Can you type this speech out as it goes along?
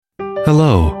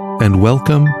Hello, and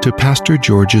welcome to Pastor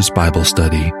George's Bible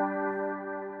Study.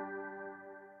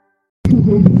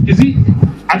 You see,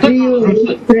 I thought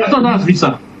that was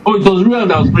Risa. Oh, it was Ruel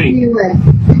that was praying. Ruel.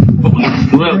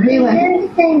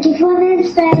 Thank you for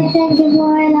this day. Thank you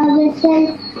for another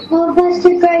day. Help us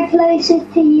to grow closer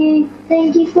to you.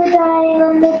 Thank you for dying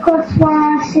on the cross for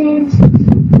our sins.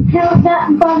 Help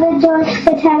that Brother George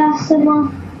to tell us some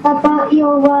more about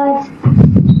your word.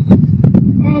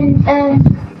 And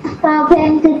help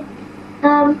him to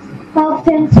tell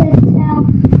some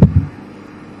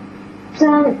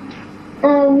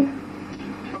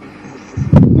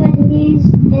good news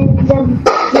in the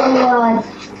word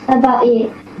about you.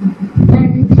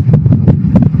 And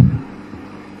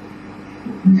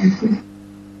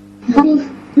please,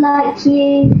 like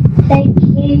you, thank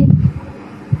you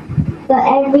for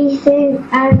everything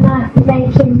and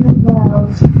making the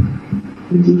world.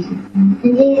 In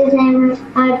Jesus' name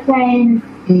I pray and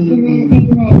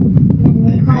amen.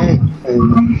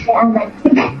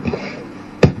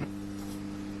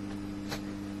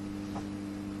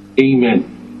 Amen.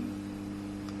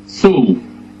 So,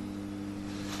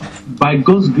 by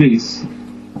God's grace,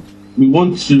 we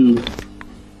want to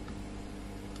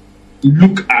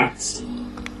look at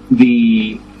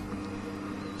the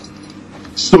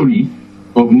story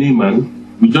of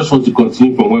Naaman. We just want to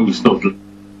continue from where we stopped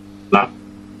last.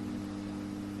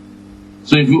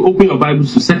 So if you open your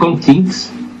Bibles to 2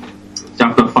 Kings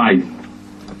chapter 5.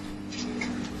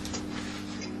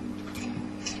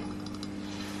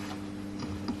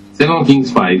 Second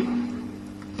Kings 5.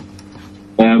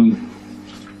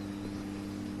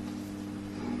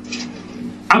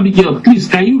 Abigail, please,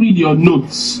 can you read your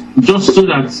notes just so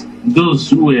that those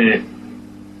who were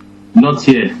not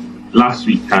here last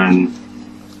week can,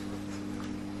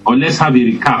 or let's have a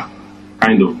recap,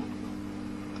 kind of.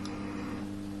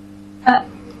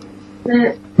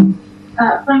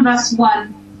 From verse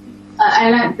 1, I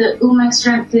learned that all my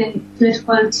strength and good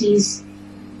qualities,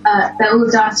 they're all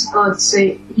down to God, so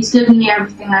He's given me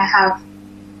everything I have,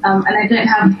 and I don't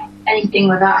have anything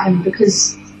without Him,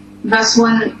 because verse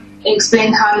 1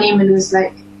 explained how Naaman was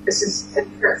like a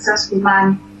successful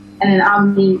man and an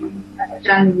army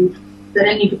general, but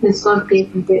only because God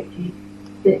gave him victory,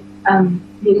 that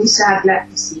he also had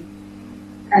leprosy.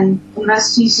 And in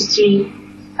verse 2 to 3,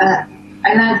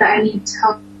 I learned that I need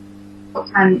help,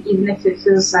 and even if it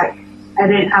feels like I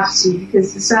don't have to,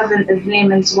 because the servant of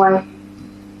Naaman's wife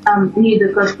knew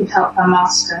that God could help her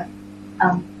master,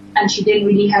 and she didn't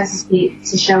really hesitate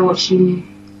to share what she knew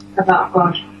about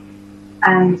God.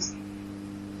 And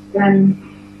then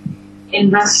in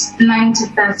verse 9 to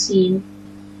 13,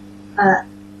 that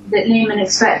Naaman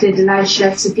expected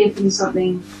Elisha to give him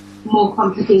something more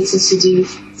complicated to do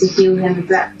to heal him of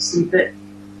leprosy, but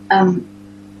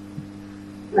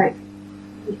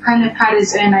he kind of had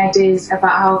his own ideas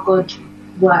about how God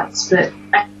works, but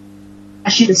I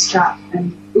should have stopped,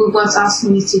 and all God's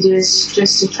asking me to do is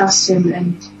just to trust Him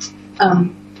and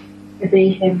obey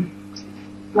Him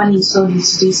when He's told me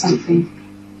to do something.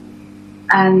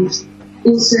 And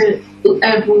also,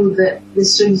 overall, that the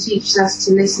story teaches us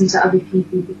to listen to other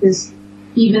people, because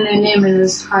even though Naaman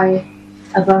was high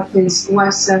above his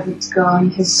wife's servant girl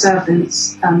and his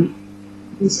servants,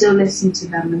 he still listened to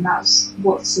them, and that's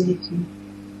what saved him.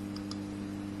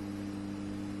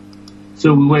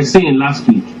 So we were saying last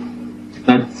week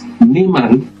that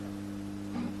Naaman,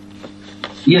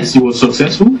 yes, he was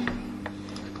successful,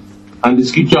 and the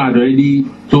scripture had already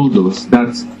told us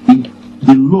that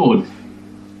the Lord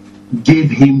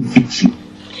gave him victory.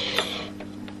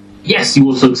 Yes, he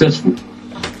was successful.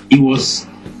 He was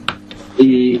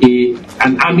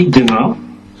an army general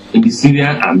in the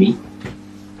Syrian army,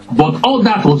 but all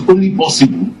that was only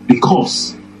possible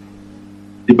because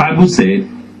the Bible said,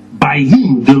 by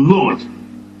him the Lord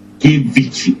gave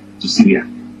victory to Syria.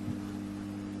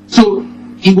 So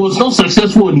he was not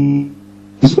successful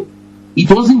it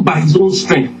wasn't by his own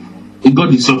strength he got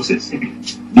the success.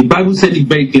 The Bible said it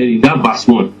very clearly in that verse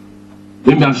 1.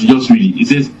 Maybe I should just read it. It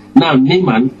says, now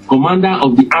Naaman, commander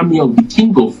of the army of the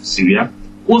king of Syria,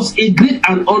 was a great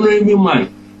and honorable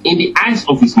man in the eyes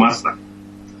of his master,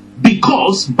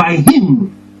 because by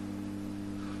him,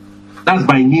 that's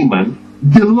by Naaman,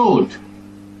 the Lord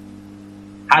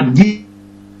had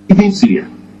given Syria.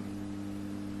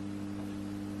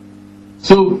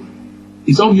 So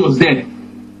it's obvious there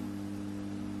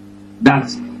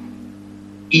that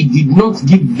he did not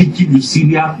give victory to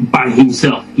Syria by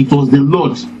himself. It was the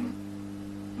Lord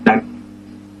that,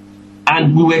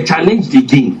 and we were challenged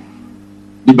again.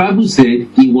 The Bible said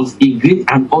he was a great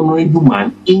and honorable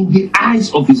man in the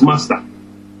eyes of his master.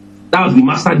 That was the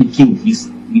master, the king,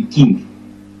 the king.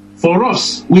 For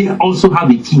us, we also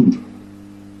have a king.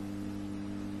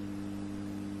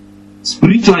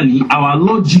 Spiritually, our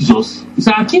Lord Jesus is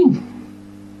our king.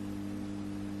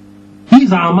 He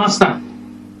is our master.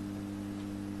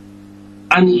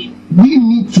 And we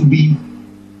need to be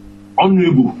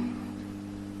honorable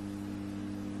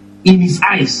in his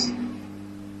eyes.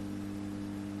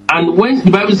 And when the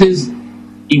Bible says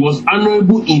he was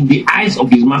honorable in the eyes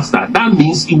of his master, that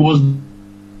means he was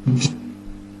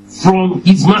from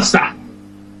his master,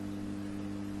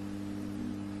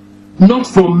 not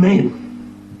from men.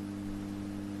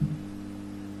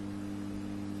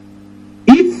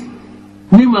 If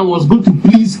Naaman was going to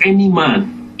please any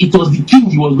man, it was the king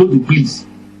he was going to please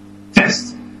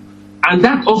first. And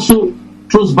that also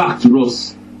throws back to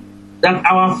us that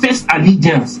our first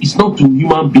allegiance is not to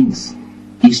human beings,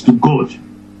 it's to God.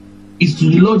 It's to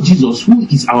the Lord Jesus, who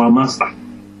is our master.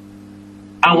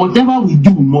 And whatever we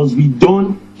do must be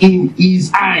done in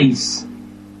his eyes.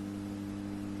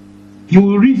 You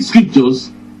will read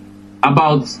scriptures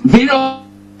about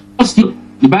various things.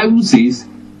 The Bible says,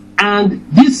 and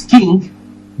this king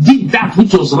did that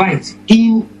which was right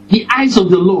in the eyes of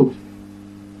the Lord.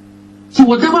 So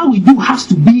whatever we do has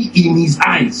to be in his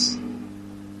eyes.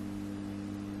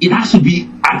 It has to be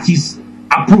at his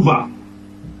approval.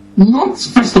 Not,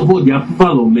 first of all, the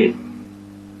approval of men.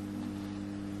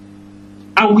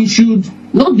 And we should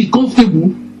not be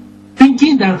comfortable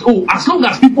thinking that, oh, as long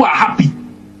as people are happy,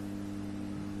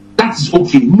 that is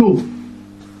okay. No.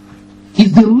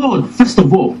 It's the Lord, first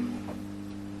of all,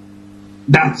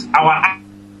 that our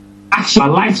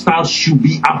actual lifestyle should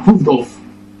be approved of.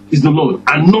 Is the Lord,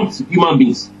 and not human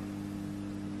beings.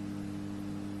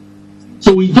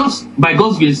 So we just, by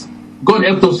God's grace, God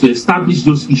helped us to establish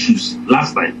those issues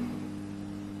last time.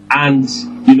 And,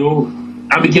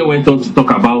 Abigail went on to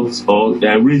talk about, or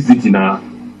raised it in our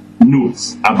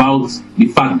notes, about the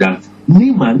fact that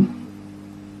Naaman,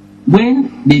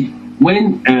 when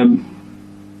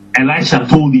Elisha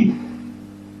told him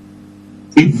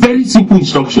a very simple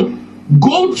instruction,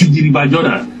 go to the River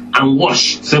Jordan and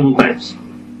wash 7 times.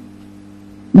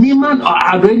 Naaman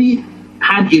already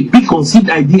had a preconceived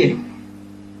idea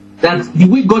that the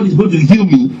way God is going to heal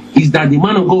me is that the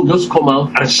man of God will just come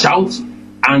out and shout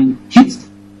and hit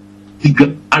the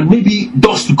ground, and maybe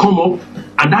dust will come up,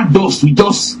 and that dust will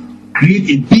just create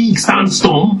a big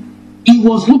sandstorm. He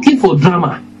was looking for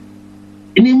drama.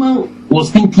 Naaman was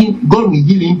thinking God will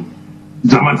heal him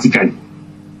dramatically.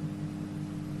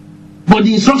 But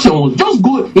the instruction was just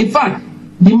go. In fact,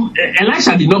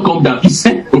 Elisha did not come down. He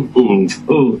said,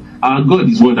 oh, our God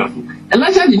is wonderful.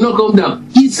 Elisha did not come down.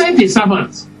 He sent a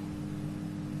servant.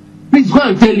 Please go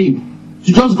and tell him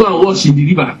to just go and wash in the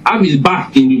river, have his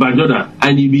bath in River Jordan,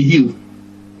 and he'll be healed.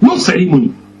 No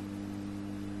ceremony.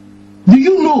 Do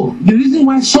you know the reason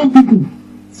why some people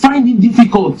find it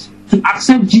difficult to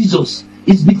accept Jesus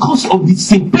is because of the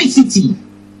simplicity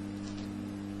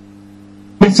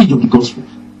message of the gospel?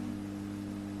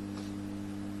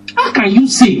 How can you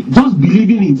say, just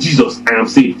believing in Jesus, I am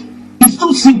saved? It's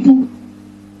too simple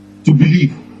to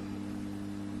believe.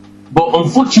 But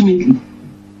unfortunately,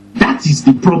 that is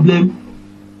the problem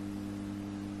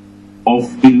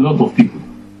of a lot of people.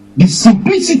 The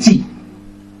simplicity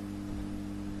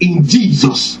in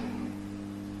Jesus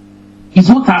is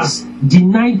what has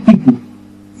denied people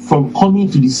from coming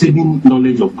to the saving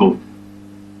knowledge of God.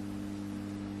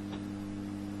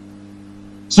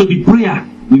 So the prayer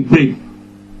we prayed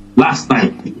last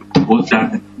time was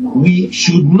that we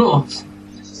should not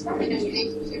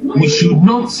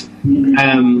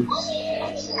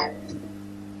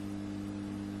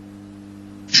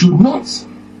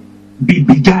be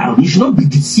beguiled. We should not be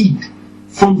deceived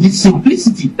from the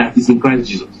simplicity that is in Christ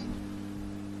Jesus.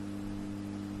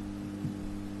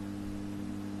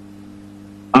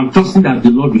 I'm trusting that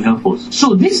the Lord will help us.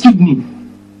 So this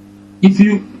evening, if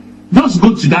you just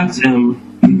go to that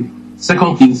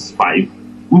 2 Kings 5,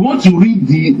 we want to read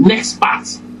the next part.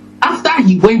 After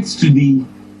he went to the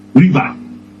River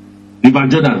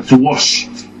Jordan, to wash,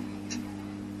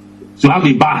 to have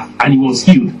a bath, and he was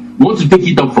healed. We want to take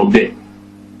it up from there.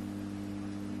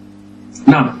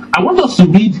 Now, I want us to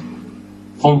read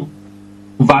from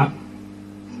verse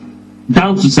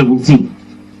down to 17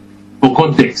 for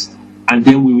context, and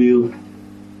then we will,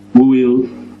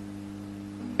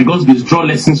 because we draw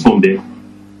lessons from there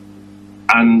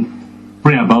and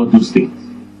pray about those things.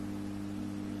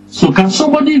 So can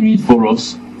somebody read for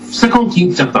us 2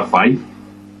 Kings chapter 5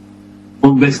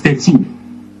 from verse 13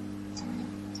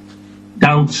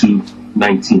 down to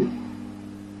 19?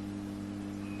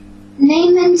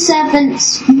 Naaman's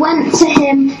servants went to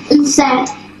him and said,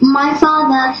 "My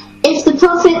father, if the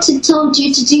prophet had told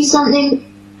you to do something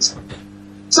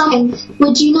something,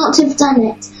 would you not have done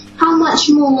it? How much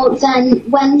more then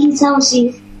when he tells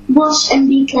you, wash and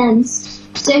be cleansed?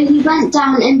 So he went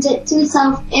down and dipped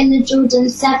himself in the Jordan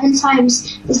 7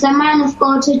 times, as the man of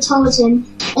God had told him,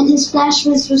 and his flesh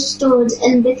was restored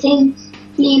and became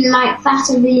clean like that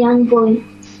of a young boy.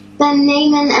 Then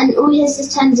Naaman and all his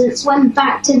attendants went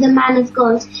back to the man of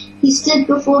God. He stood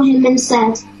before him and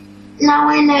said, Now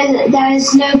I know that there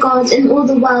is no God in all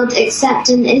the world except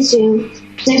in Israel.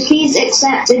 So please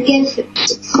accept a gift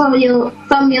from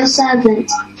your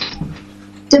servant.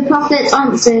 The prophet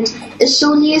answered, As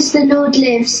surely as the Lord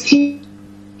lives, whom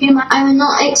I will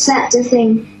not accept a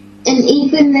thing. And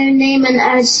even though Naaman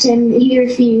urged him, he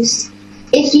refused.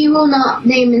 If you will not,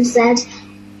 Naaman said,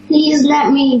 please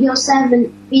let me, your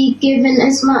servant, be given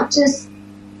as much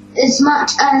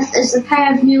earth as a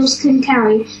pair of mules can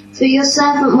carry, for your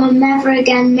servant will never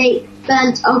again make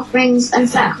burnt offerings and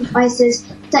sacrifices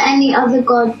to any other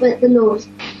god but the Lord.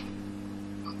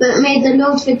 But may the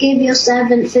Lord forgive your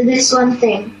servant for this one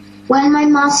thing. When my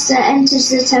master enters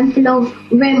the temple of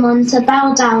Rimmon to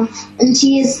bow down, and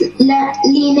he is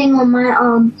leaning on my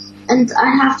arm, and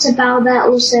I have to bow there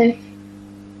also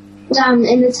down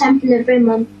in the temple of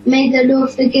Rimmon, may the Lord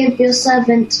forgive your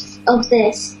servant of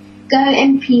this. Go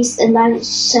in peace,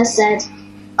 Elisha said.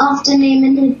 After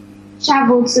Naaman had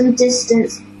travelled some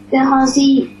distance,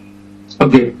 Gehazi...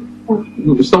 Okay,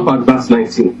 we'll stop at verse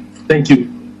 19. Thank you.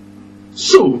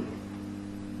 So,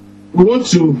 we want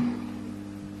to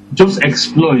just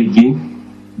explore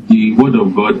again the Word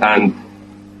of God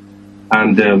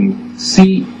and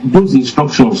see those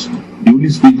instructions the Holy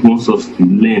Spirit wants us to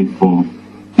learn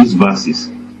from these verses.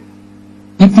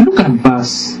 If you look at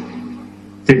verse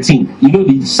 13, you know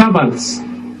the servants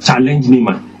challenged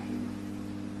Naaman.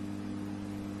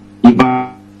 In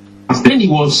verse 10, he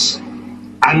was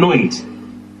annoyed.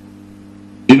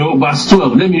 You know, verse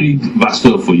 12, let me read verse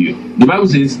 12 for you. The Bible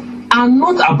says, Are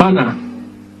not Abana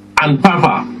and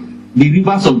Parva, the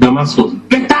rivers of Damascus,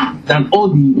 better than all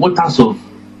the waters of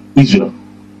Israel?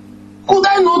 Could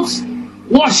I not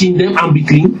wash in them and be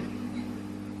clean?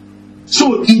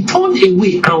 So he turned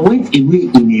away and went away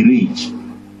in a rage.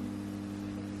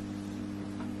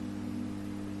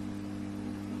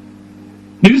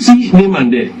 Do you see Naaman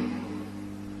there?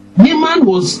 Naaman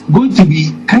was going to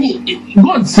be,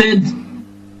 God said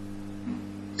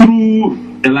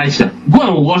through Elisha, go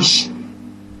and wash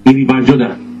in River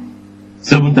Jordan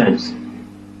 7 times.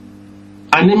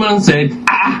 And Naaman said,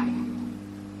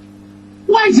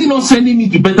 why is he not sending me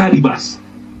to better rivers?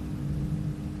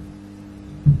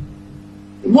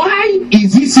 Why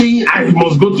is he saying I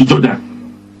must go to Jordan?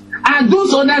 And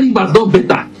those other rivers not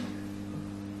better?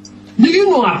 Do you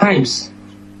know at times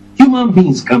human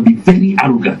beings can be very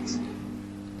arrogant,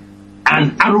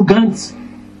 and arrogant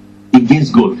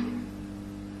against God?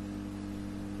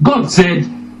 God said,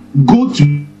 go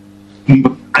to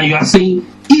river, and you are saying,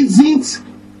 isn't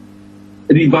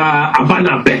River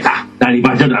Abana better than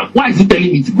River Jordan? Why is he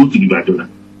telling me to go to River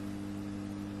Jordan?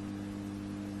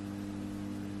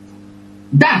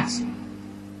 That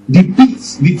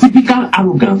depicts the typical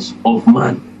arrogance of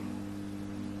man.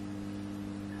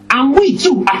 And we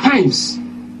too, at times,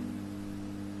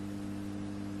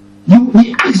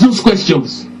 we ask those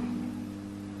questions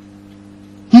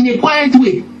in a quiet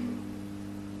way.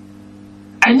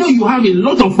 I know you have a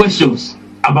lot of questions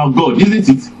about God, isn't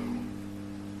it?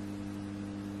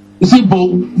 You say,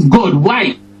 but God,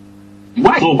 why?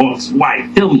 Why so hot?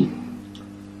 Why? Tell me.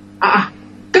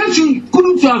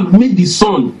 Couldn't you have made the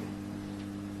sun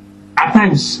at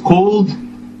times cold,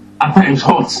 at times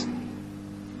hot?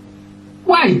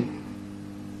 Why?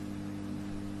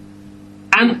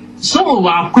 And some of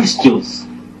our questions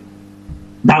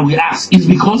that we ask is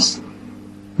because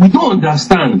we don't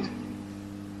understand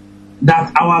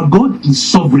that our God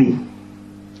is sovereign.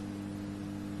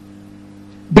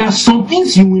 There are some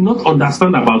things you will not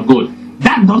understand about God.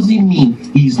 That doesn't mean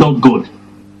He is not God.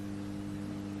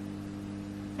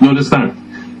 You understand?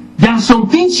 There are some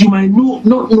things you might not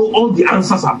know all the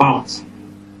answers about.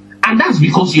 And that's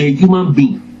because you're a human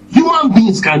being. Human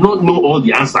beings cannot know all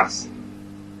the answers.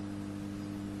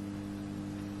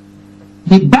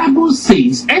 The Bible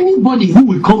says anybody who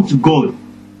will come to God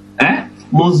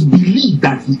must believe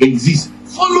that He exists.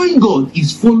 Following God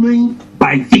is following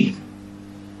by faith.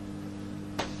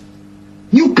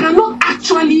 You cannot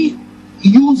actually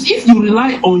use, if you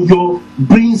rely on your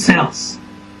brain cells,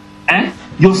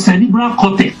 your cerebral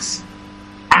cortex,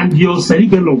 and your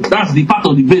cerebellum, that's the part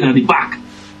of the brain at the back.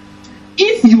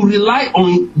 If you rely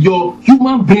on your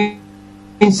human brain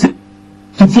cells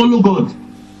to follow God,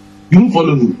 you won't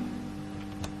follow Him.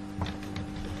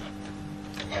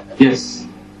 Yes,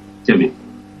 tell me.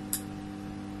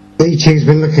 Ichi's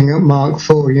been looking at Mark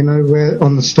 4, you know, where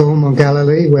on the storm on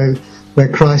Galilee, where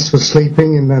Christ was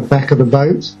sleeping in the back of the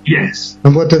boat. Yes.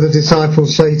 And what do the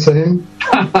disciples say to him?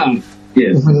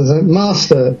 Yes.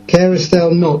 Master, carest thou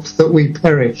not that we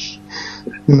perish?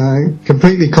 You know,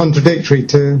 completely contradictory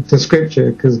to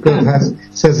Scripture, because God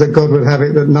says that God would have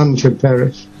it that none should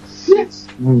perish. Yes.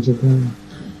 None should perish.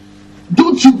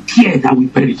 Don't you care that we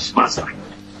perish, Master?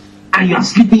 And you are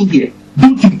sleeping here.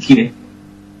 Don't you care?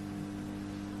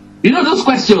 You know those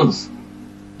questions?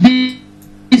 They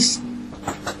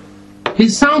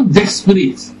sound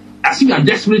desperate, as if you are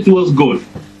desperate towards God.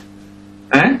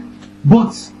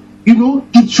 But, you know,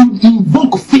 it should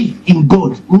invoke faith in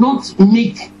God, not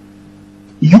make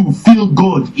you feel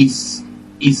God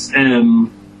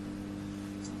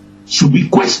should be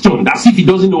questioned as if he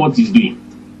doesn't know what he's doing.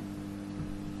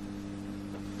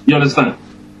 You understand?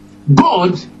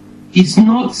 God is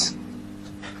not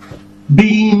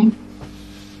being...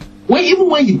 Even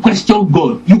when you question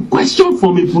God, you question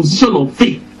from a position of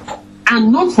faith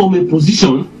and not from a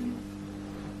position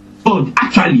God.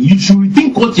 Actually, you should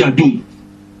rethink what you are doing.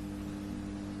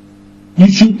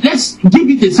 Let's give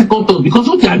it a second thought, because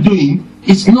what you are doing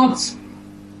is not...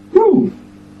 No,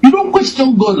 you don't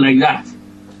question God like that.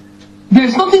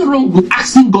 There's nothing wrong with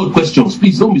asking God questions.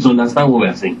 Please don't misunderstand what we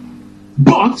are saying.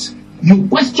 But you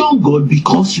question God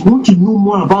because you want to know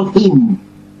more about him.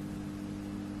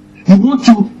 You want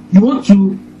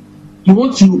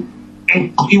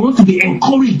to be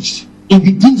encouraged in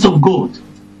the things of God.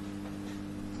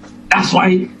 That's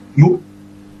why you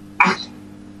ask.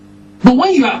 But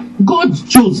when God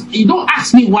chose, you don't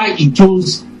ask me why he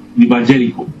chose River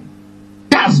Jericho.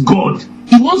 That's God.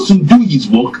 He wants to do his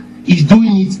work. He's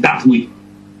doing it that way.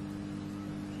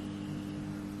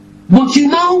 But you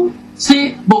now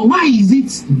say, but why is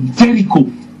it Jericho?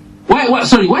 Why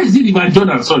is it River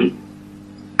Jordan? Sorry.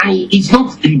 And it's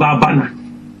not River Banner.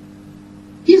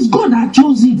 It's God that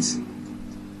chose it.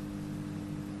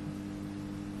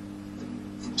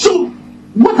 So,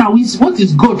 what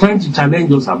is God trying to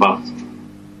challenge us about?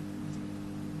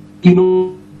 You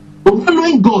know,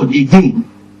 following God again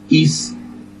is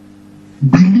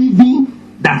believing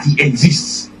that he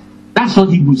exists. That's what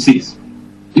Hebrews says.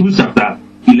 Hebrews chapter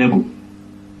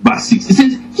 11, verse 6. It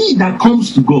says, he that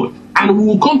comes to God, and we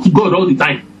will come to God all the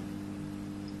time.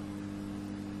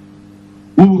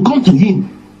 We will come to him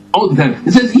all the time.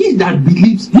 It says, he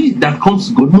that comes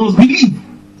to God must believe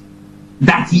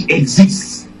that he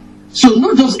exists. So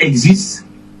not just exists,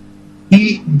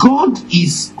 God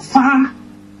is far,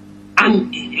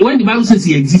 and when the Bible says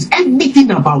he exists, everything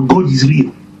about God is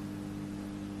real.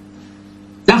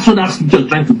 That's what that scripture is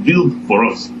trying to build for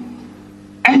us.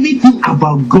 Everything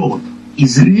about God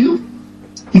is real,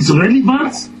 is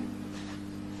relevant,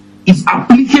 is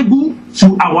applicable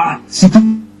to our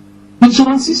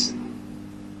circumstances.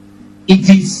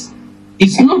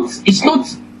 It's not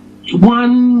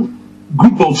one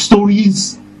group of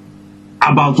stories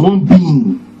about one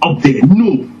being up there.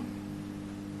 No.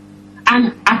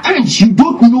 And at times you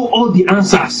don't know all the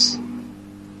answers.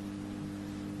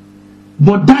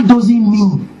 But that doesn't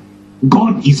mean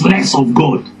God is less of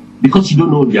God because you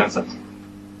don't know the answers.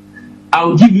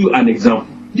 I'll give you an example.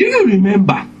 Do you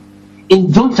remember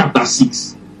in John chapter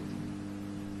 6,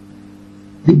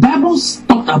 the Bible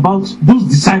talked about those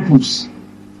disciples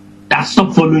that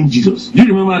stopped following Jesus? Do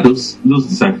you remember those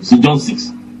disciples in John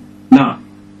 6? Now,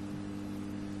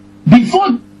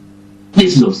 before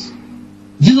Jesus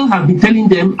had been telling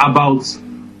them about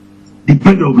the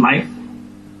bread of life.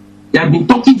 He had been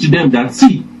talking to them that,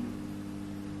 see,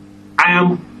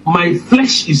 my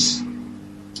flesh is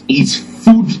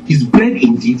food, is bread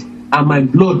indeed, and my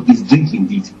blood is drink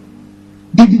indeed.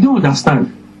 They did not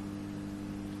understand.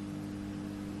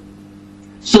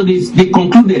 So they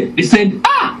concluded, they said,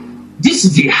 this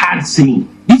is a hard saying,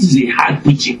 this is a hard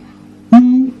preaching.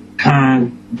 Who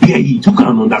can bear it? Who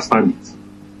can understand it?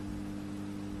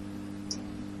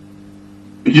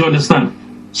 You understand?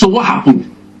 So what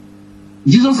happened?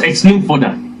 Jesus explained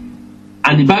further,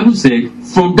 and the Bible said,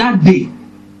 from that day,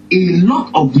 a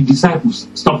lot of the disciples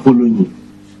stopped following him.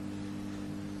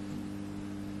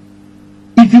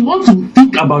 If you want to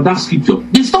think about that scripture,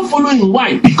 they stopped following him.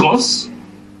 Why? Because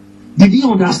they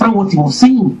didn't understand what he was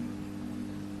saying.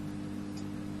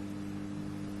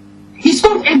 It's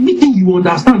not everything you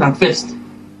understand at first.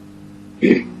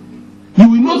 You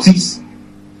will notice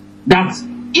that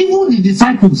even the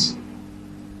disciples,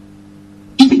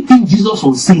 everything Jesus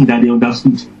was saying that they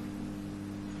understood.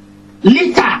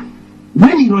 Later,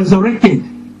 when he resurrected,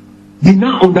 they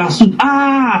now understood.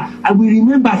 I will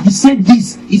remember he said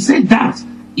this, he said that.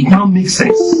 It now makes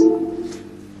sense.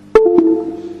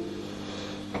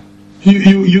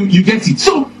 You get it.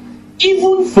 So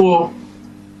even for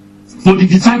the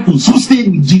disciples who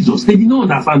stayed with Jesus, they did not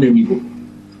understand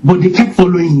everything, but they kept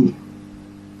following him.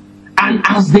 And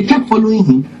as they kept following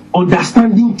him,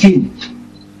 understanding came.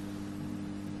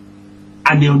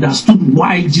 And they understood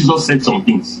why Jesus said some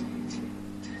things.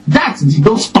 That did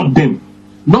not stop them.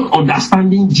 Not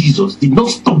understanding Jesus did not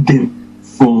stop them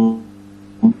from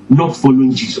not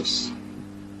following Jesus.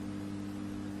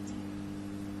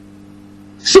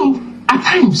 So, at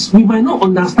times, we might not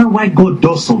understand why God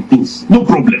does some things. No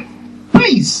problem.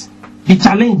 Please, the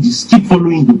challenge is keep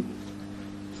following him.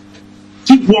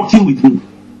 Keep walking with him.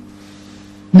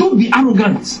 Don't be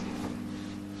arrogant.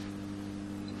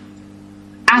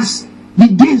 As the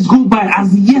days go by,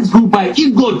 as the years go by,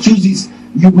 if God chooses,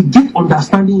 you will get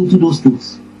understanding into those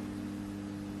things.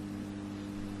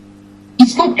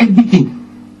 It's not everything.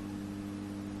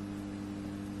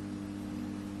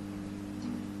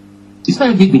 It's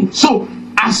not everything. So,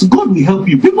 as God will help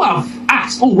you, people have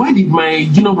asked, oh, why did my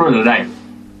junior brother die?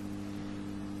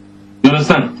 You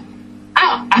understand?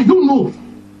 I don't know.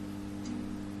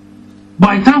 But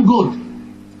I thank God.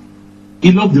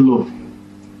 He loved the Lord.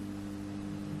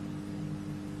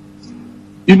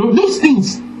 You know, those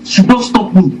things should not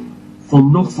stop me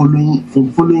from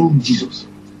following Jesus.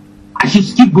 I should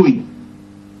keep going.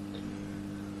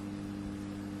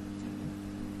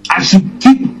 I should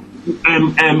keep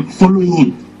following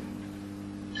him.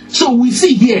 So we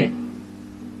see here,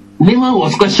 Naaman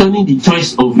was questioning the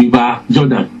choice of River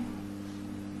Jordan.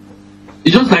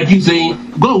 It's just like you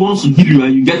saying, God wants to heal you,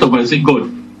 and you get up and say, God,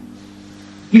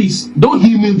 please don't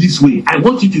heal me this way. I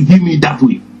want you to heal me that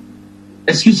way.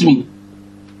 Excuse me.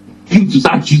 You to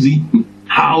start choosing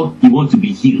how you want to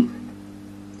be healed.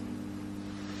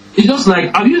 It's just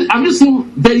like, have you seen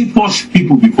very posh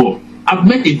people before? I've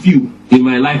met a few in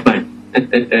my lifetime.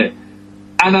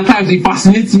 And at times it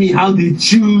fascinates me how they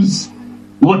choose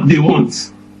what they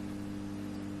want.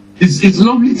 It's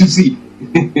lovely to see.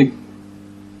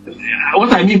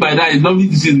 What I mean by that is lovely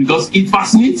to see, because it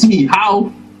fascinates me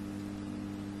how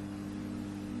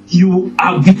you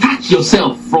have detached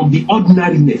yourself from the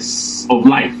ordinariness of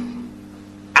life,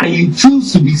 and you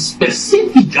choose to be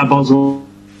specific about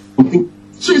something.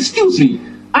 So excuse me,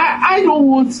 I don't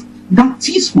want that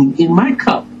teaspoon in my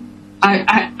cup.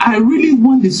 I really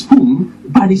want the spoon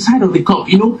by the side of the cup.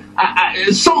 You know,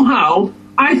 somehow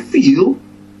I feel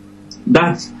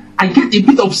that I get a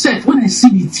bit upset when I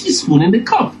see the teaspoon in the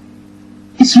cup.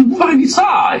 It's by the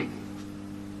side.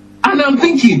 And I'm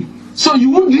thinking, so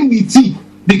you won't drink the tea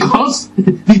because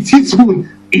the teaspoon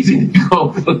is in the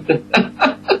cup.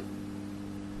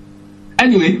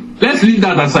 Anyway, let's leave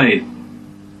that aside.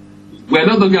 We're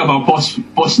not talking about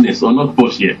poshness or not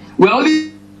posh here. We're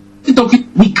only talking,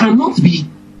 we cannot be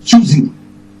choosing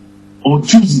or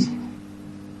choosy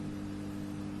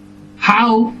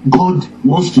how God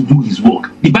wants to do his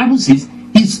work. The Bible says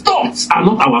his thoughts are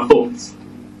not our thoughts,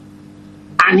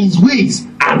 and his ways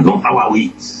are not our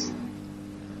ways.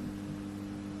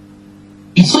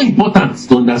 It's so important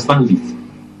to understand it.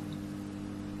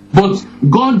 But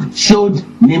God showed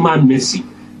Naaman mercy,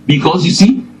 because you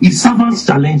see, his servants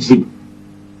challenged him.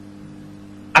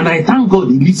 And I thank God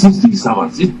he listens to his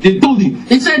servants. They told him,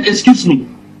 they said, excuse me,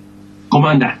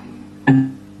 Commander.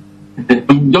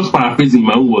 I'm just paraphrasing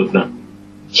my own words now.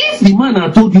 If the man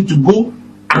had told you to go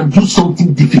and do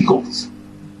something difficult,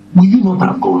 will you not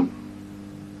have gone?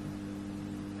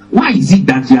 Why is it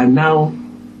that we are now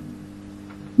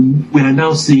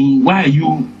saying, why are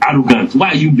you arrogant? Why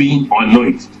are you being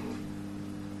annoyed?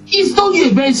 He's told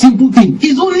you a very simple thing.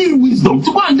 It's only wisdom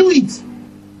to go and do it.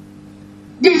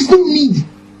 There is no need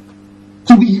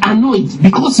to be annoyed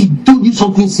because he told you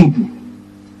something simple.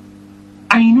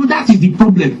 And you know that is the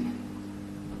problem.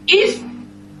 If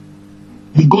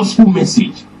the gospel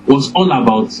message was all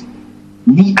about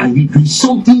me and you doing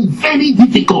something very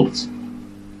difficult,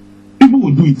 people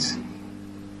will do it.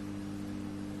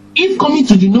 If coming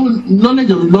to the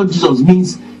knowledge of the Lord Jesus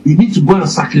means you need to go and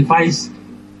sacrifice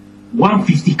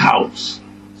 150 cows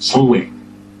somewhere,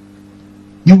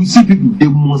 you will see people, they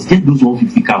must get those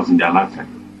 150 cows in their lifetime.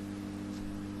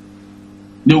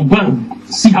 They will go and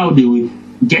see how they will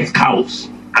get cows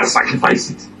and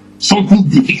sacrifice it. Something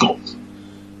difficult.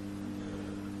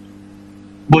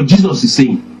 But Jesus is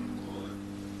saying,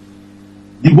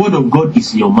 the word of God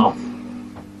is in your mouth.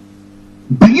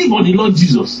 Believe on the Lord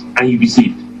Jesus and you'll be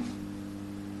saved.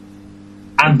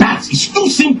 And that is too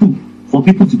simple for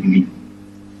people to believe.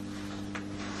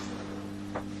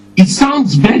 It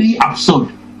sounds very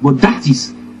absurd, but that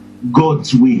is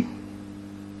God's way.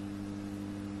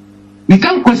 We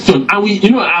can't question,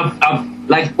 and I've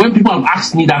like when people have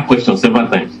asked me that question several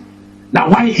times, Now,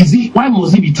 why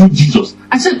must it be through Jesus?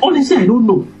 I said, honestly, I don't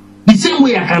know. The same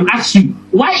way I can ask you,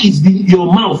 why is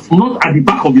your mouth not at the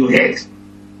back of your head?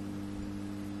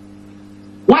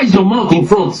 Why is your mouth in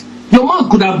front? Your mouth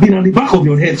could have been at the back of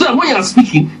your head. So that when you are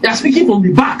speaking from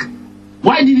the back.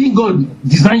 Why didn't God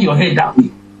design your head that way?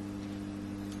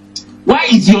 Why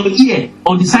is your ear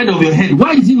on the side of your head?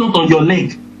 Why is it not on your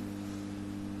leg?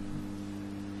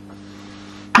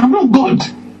 I'm not God.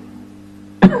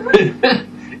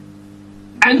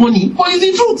 And money, what is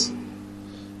the truth?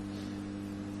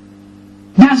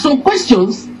 There are some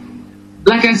questions,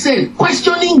 like I said,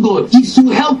 questioning God is to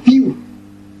help you.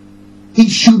 It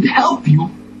should help you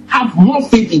have more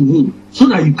faith in Him so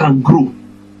that you can grow.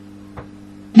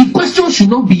 The question should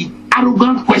not be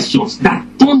arrogant questions that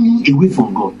turn you away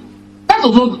from God. That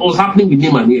was what was happening with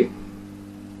Naaman here.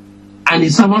 And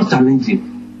his servants challenged him.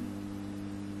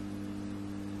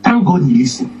 Thank God he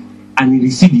listened and he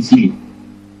received his healing.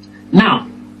 Now,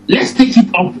 let's take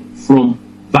it up from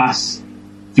verse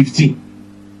 15.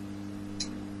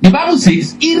 The Bible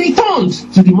says he returned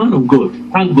to the man of God.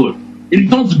 Thank God. He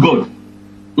returned to God.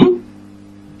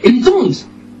 He returned.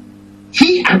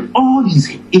 He and all his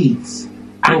aides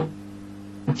and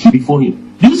he before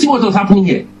him. Do you see what was happening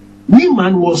here?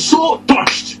 Naaman was so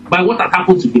touched by what had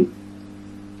happened to him.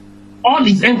 All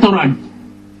his entourage,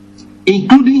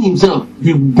 including himself,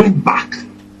 they went back.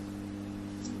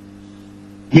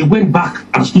 They went back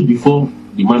and stood before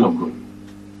the man of God.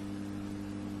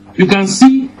 You can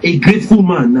see a grateful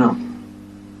man now.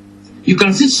 You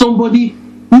can see somebody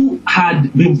who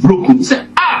had been broken. He said,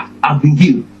 I've been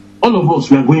healed. All of us,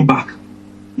 we are going back.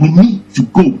 We need to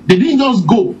go. They didn't just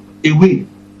go away.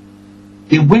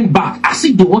 They went back as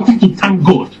if they wanted to thank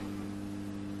God.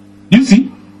 You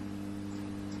see?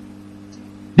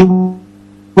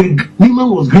 Naaman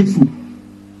was grateful.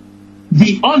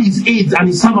 All his aides and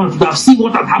his servants would have seen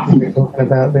what had happened. We were talking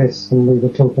about this, and we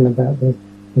were talking about the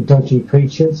dodgy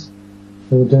preachers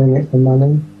who were doing it for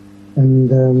money,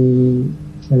 and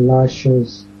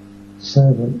Elisha's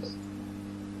servant.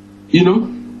 You know,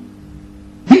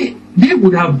 they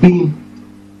would have been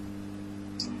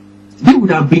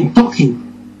talking.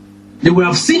 They would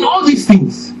have seen all these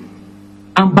things,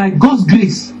 and by God's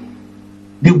grace,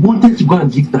 they wanted to go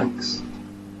and give thanks.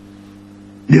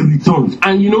 They returned,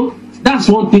 and you know, that's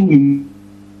one thing we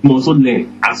must also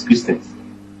learn as Christians.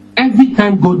 Every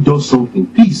time God does something,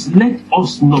 please let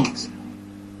us not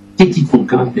take it for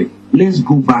granted. Let's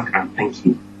go back and thank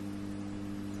Him.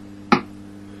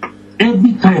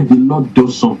 Every time the Lord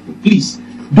does something, please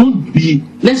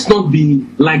let's not be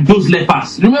like those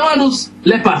lepers. Remember those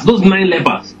lepers, those 9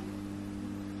 lepers?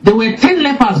 There were 10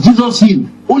 lepers Jesus healed.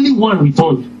 Only one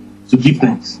returned to give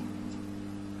thanks.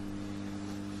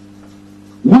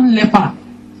 One leper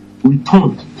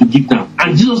returned to give thanks.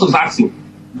 And Jesus was asking,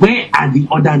 where are the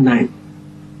other 9?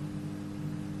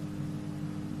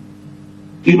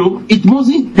 You know,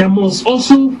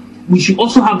 we should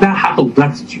also have that heart of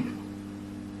gratitude.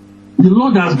 The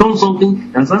Lord has done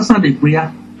something, has answered the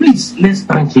prayer. Please, let's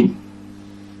thank Him.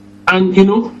 And you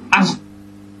know, as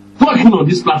God came on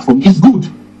this platform, it's good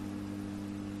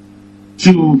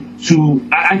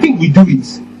I think we do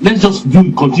it. Let's just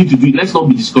continue to do it. Let's not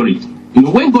be discouraged. You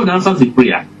know, when God answers a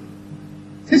prayer,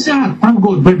 say, thank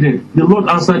God, brethren, the Lord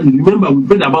answered you. Remember, we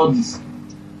prayed about this,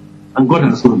 and God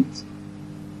has done it.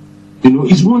 You know,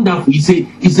 it's wonderful. It's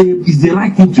the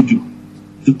right thing to do,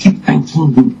 to keep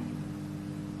thanking Him.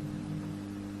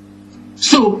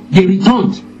 So they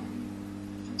returned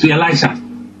to Elisha,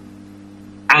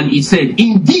 and he said,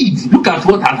 indeed, look at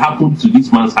what had happened to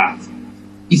this man's heart.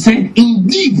 He said,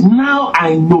 indeed, now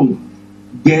I know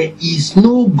there is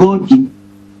no God in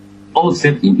all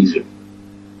except in Israel.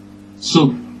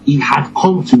 So he had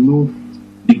come to know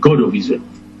the God of Israel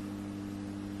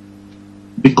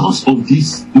because of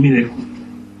this miracle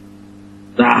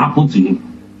that happened to him.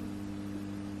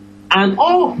 And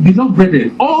all, beloved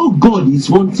brethren, all God is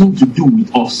wanting to do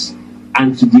with us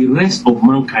and to the rest of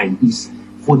mankind is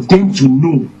for them to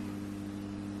know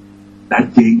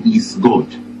that there is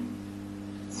God.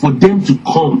 For them to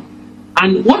come.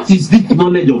 And what is this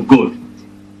knowledge of God?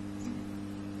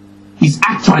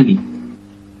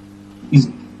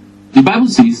 The Bible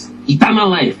says, eternal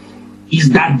life is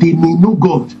that they may know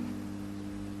God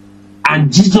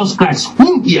and Jesus Christ,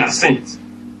 whom He has sent.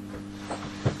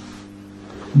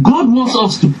 God wants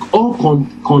us to all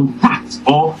contact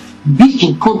or be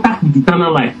in contact with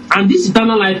eternal life. And this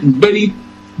eternal life is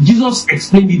Jesus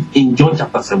explained it in John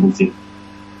chapter 17.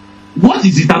 What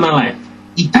is eternal life?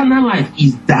 Eternal life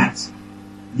is that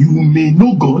you may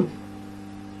know God,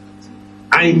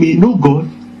 I may know God,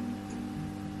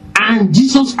 and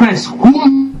Jesus Christ,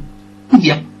 whom He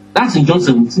has That's in John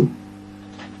 17.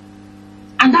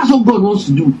 And that's what God wants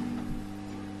to do.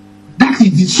 That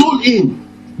is the sole aim.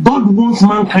 God wants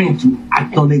mankind to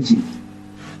acknowledge Him.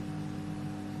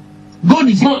 God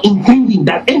is not intending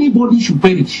that anybody should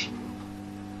perish.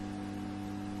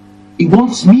 He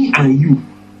wants me and you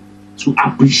to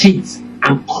appreciate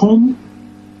and come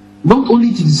not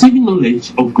only to the saving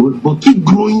knowledge of God, but keep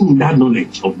growing in that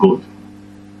knowledge of God.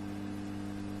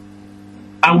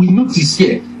 And we notice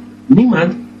here,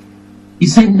 Naaman, he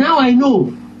said, now I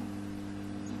know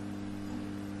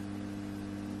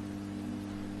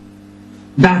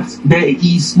that there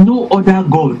is no other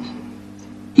God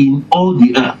in all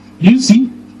the earth. You see,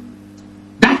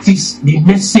 that is the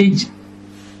message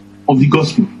of the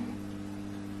gospel.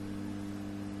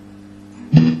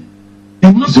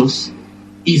 Jesus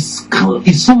is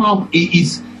somehow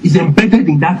is embedded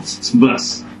in that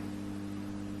verse.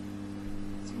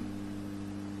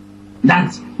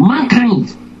 That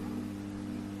mankind,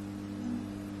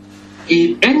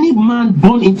 any man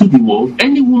born into the world,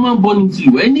 any woman born into the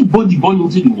world, anybody born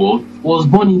into the world was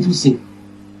born into sin.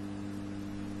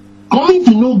 Coming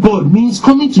to know God means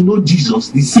coming to know Jesus,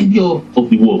 the Savior of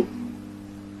the world,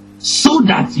 so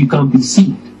that you can be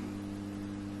saved,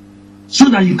 so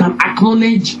that you can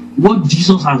acknowledge what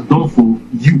Jesus has done for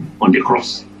you on the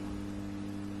cross.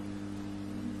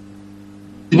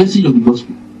 The message of the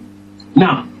gospel.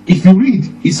 Now, if you read,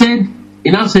 he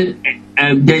now said,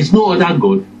 there is no other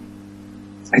God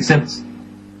except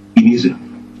in Israel.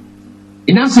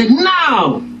 He now said,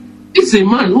 now, this is a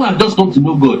man who has just come to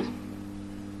know God.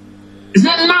 He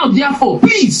said, now, therefore,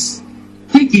 please,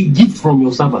 take a gift from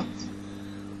your servant.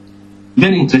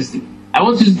 Very interesting. I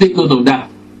want you to take note of that.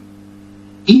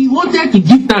 He wanted to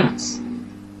give thanks.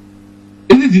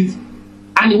 Isn't it?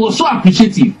 And he was so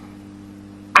appreciative.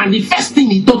 And the first thing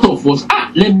he thought of was,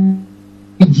 let me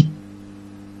give.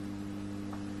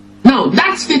 Now,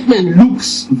 that statement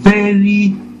looks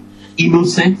very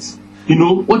innocent. You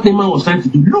know, what the man was trying to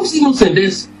do looks innocent.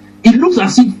 It looks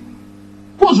as if,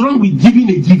 what's wrong with giving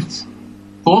a gift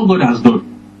for what God has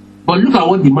done? But look at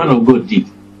what the man of God did.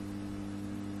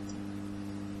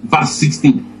 Verse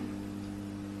 16.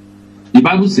 The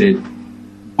Bible said,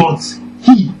 but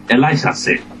he, Elisha,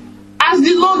 said, as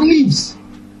the Lord lives,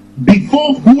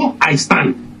 before whom I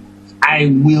stand, I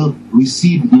will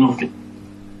receive nothing.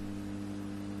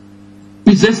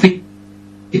 Please let's take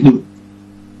note.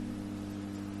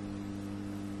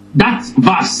 That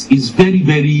verse is very,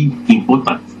 very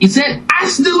important. It said,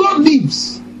 as the Lord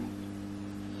lives,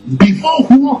 before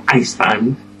whom I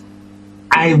stand,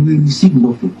 I will receive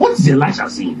nothing. What is Elisha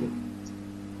saying?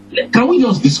 Can we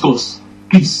just discuss,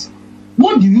 please?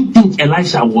 What do you think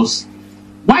Elisha was?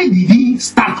 Why did he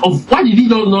start off? Why did he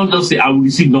not just say, I will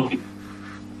receive nothing?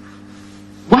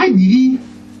 Why did he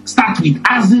start with,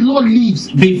 as the Lord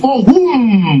lives, before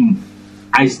whom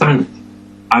I stand,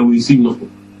 I will receive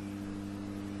nothing?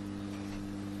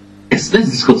 Yes, let's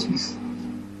discuss this.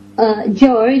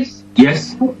 George?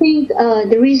 Yes? I think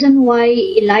the reason why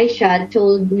Elisha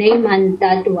told Naaman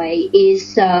that way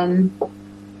is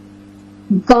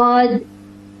God's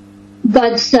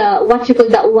what you call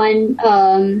that one,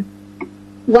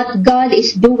 what God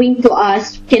is doing to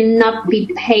us cannot be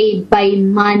paid by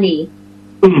money.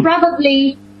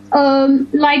 Probably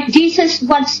like Jesus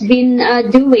what's been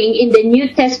doing in the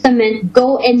New Testament,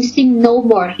 go and sin no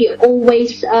more. He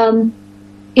always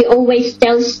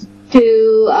tells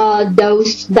to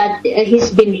those that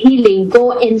he's been healing,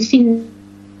 go and sin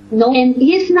no. And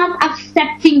he's not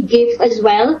accepting gifts as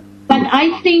well. But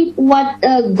I think what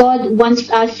God wants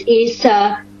us is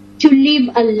to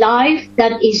live a life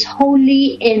that is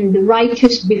holy and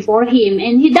righteous before Him.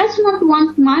 And He does not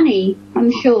want money,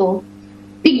 I'm sure.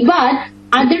 But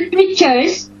other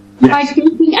preachers are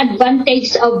taking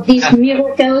advantage of this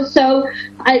miracle. So,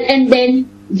 and then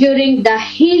during the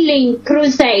healing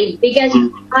crusade, because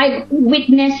I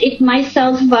witnessed it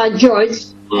myself, George,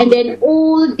 and then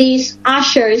all these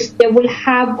ushers, they will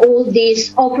have all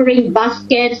these offering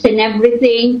baskets and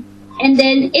everything, and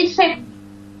then it's a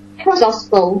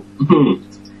gospel.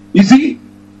 You see,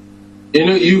 you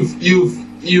know, you've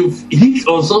hit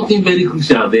on something very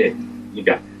crucial there.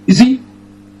 You see,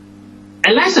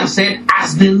 Elisha said,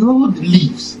 "As the Lord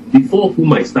lives, before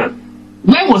whom I stand."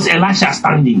 Where was Elisha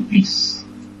standing, please?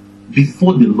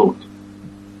 Before the Lord.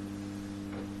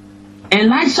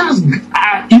 Elisha's,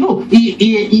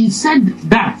 he said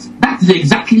that. That is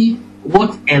exactly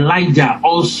what Elijah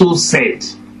also said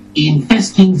in 1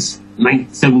 Kings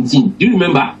 17. Do you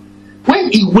remember?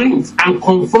 When he went and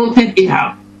confronted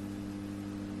Ahab,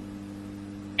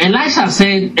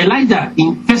 Elijah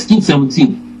in 1 Kings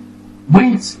 17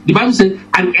 went, the Bible said,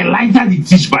 and Elijah the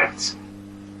Tishbite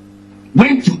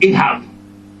went to Ahab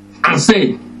and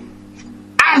said,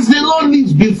 as the Lord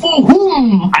lives before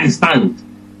whom I stand,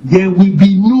 there will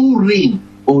be no rain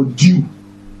or dew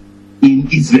in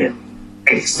Israel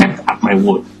except at my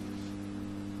word.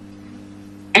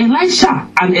 Elisha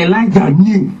and Elijah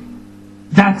knew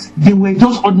that they were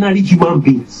just ordinary human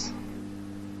beings.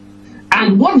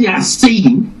 And what they are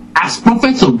saying as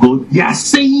prophets of God, they are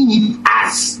saying it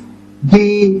as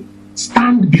they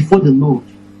stand before the Lord.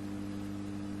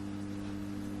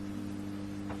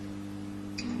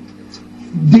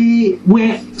 They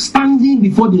were standing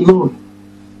before the Lord.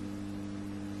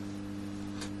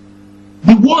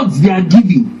 The words they are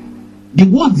giving, the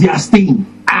words they are saying,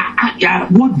 are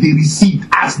what they received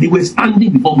as they were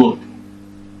standing before God.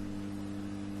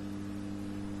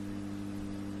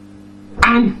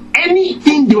 And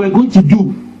anything they were going to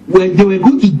do, they were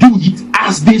going to do it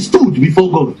as they stood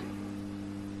before God.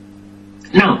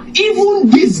 Now, even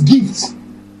this gift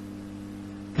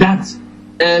that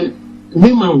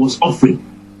Naaman was offering,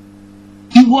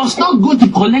 he was not going to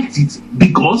collect it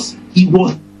because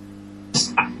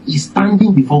he's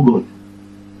standing before God.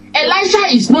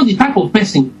 Elisha is not the type of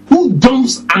person who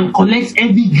jumps and collects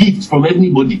every gift from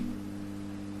everybody.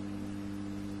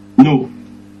 No.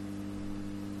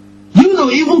 You know,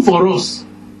 even for us,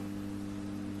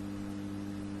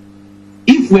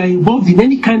 if we are involved in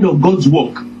any kind of God's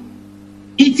work,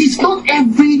 it is not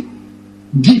every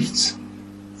gift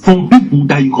from people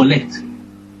that you collect.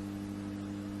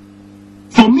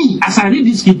 For me, as I read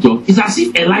this scripture, it's as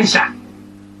if Elisha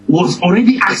was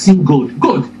already asking God,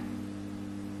 God,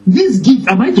 this gift,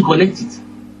 am I to collect it?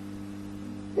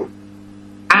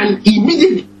 And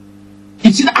immediately,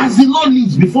 he said, as the Lord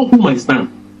lives before whom I stand,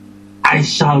 I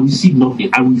shall receive nothing.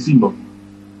 I will receive nothing.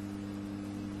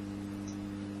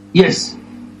 Yes.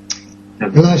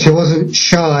 Elisha wasn't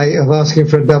shy of asking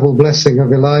for a double blessing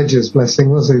of Elijah's blessing,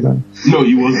 was he then? No,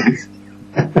 he wasn't.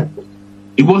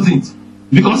 He wasn't.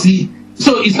 Because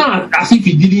so it's not as if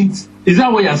he didn't. Is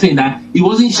that what you're saying? That he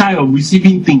wasn't shy of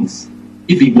receiving things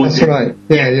if he wanted? That's right.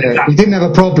 Yeah. Exactly. He didn't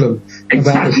have a problem about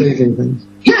Exactly. receiving things.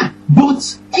 Yeah,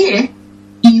 but here,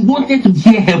 he wanted to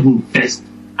hear heaven first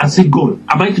and say, God,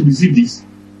 am I to receive this?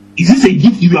 Is this a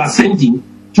gift you are sending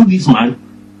to this man?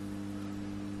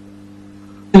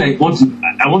 And I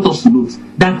want us to note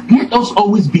that let us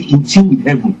always be in tune with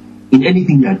heaven in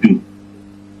anything we are doing.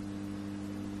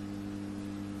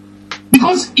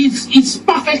 Because it's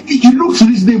perfectly, it looks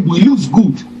reasonable, it looks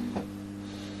good.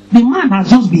 The man has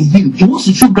just been healed. He wants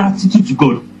to show gratitude to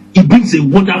God. He brings a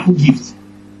wonderful gift.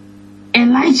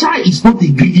 Elijah is not a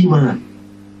greedy man.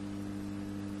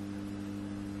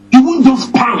 He won't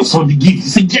just pounce on the gift. He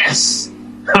said, yes.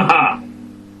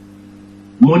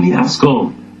 Money has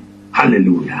come.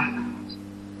 Hallelujah.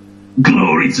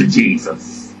 Glory to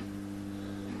Jesus.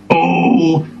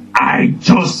 Oh, I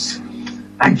just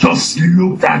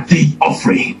looked at the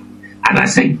offering and I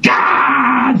said,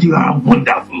 God, you are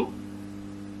wonderful.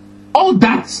 All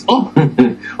that,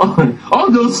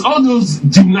 all those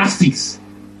gymnastics,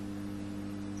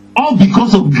 all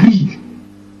because of greed.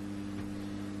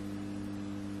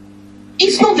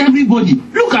 It's not everybody.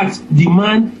 Look at the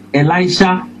man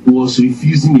Elisha was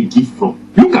refusing a gift from.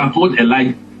 Look at what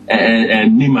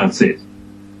Naaman said.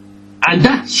 And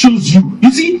that shows you.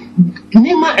 You see,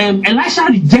 Elisha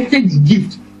rejected the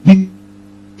gift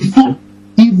before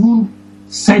he even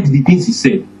said the things he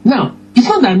said. Now, it's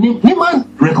not that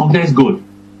Naaman recognized God.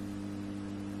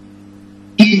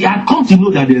 He had come to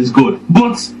know that there is God.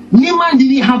 But Naaman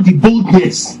didn't have the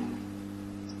boldness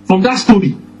from that story.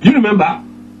 Do you remember?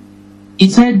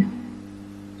 It said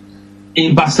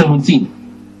in verse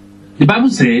 17, the Bible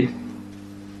said,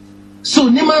 so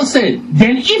Naaman said,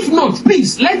 then if not,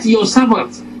 please let your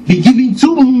servant be given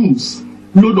 2 moons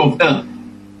load of earth,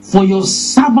 for your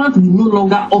servant will no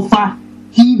longer offer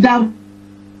either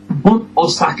burnt or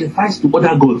sacrifice to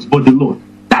other gods but the Lord.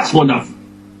 That's wonderful.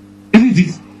 Isn't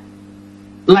it?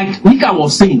 Like Nika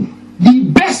was saying, the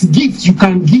best gift you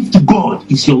can give to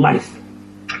God is your life.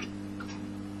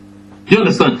 Do you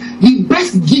understand? The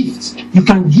best gift you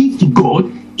can give to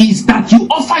God is that you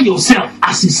offer yourself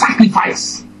as a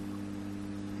sacrifice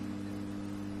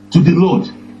to the Lord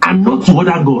and not to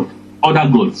other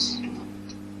gods.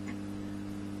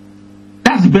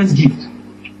 That's the best gift.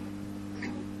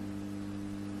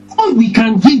 Or we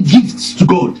can give gifts to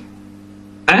God.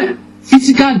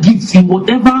 Physical gifts in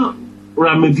whatever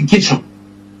ramification.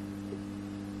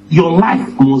 Your life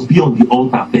must be on the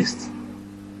altar first.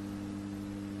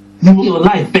 You know your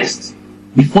life first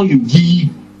before you give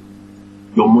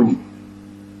your money.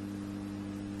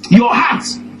 Your heart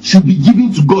should be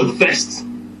given to God first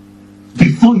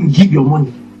before you give your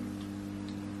money.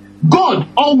 God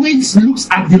always looks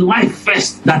at the life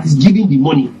first that is giving the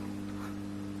money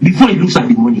before he looks at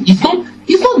the money. It's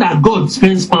not that God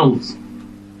spends pounds.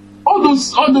 All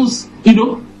those,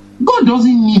 God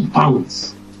doesn't need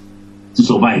pounds to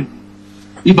survive.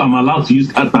 If I'm allowed to use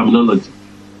that terminology.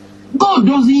 God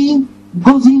doesn't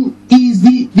is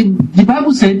the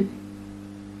Bible said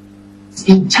he's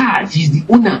in charge, he's the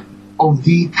owner of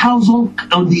the thousand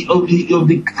cattle on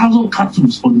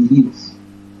the hills.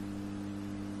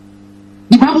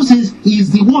 The Bible says he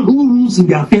is the one who rules in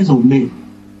the affairs of men.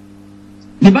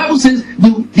 The Bible says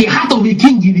the heart of a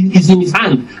king is in his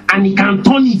hand and he can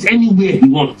turn it anywhere he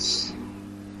wants.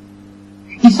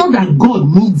 It's not that God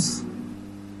needs.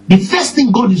 The first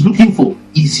thing God is looking for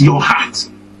is your heart.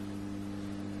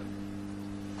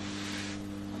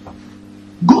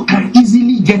 God can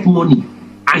easily get money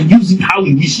and use it how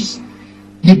he wishes.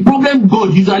 The problem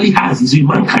God usually has is with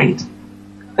mankind.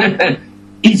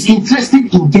 He's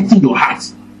interested in getting your heart.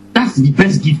 That's the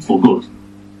best gift for God.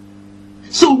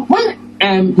 So when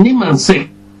Naaman said,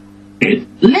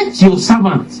 let your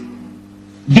servant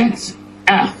get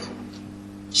earth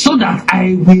so that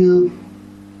I will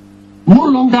no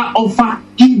longer offer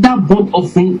either burnt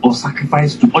offering or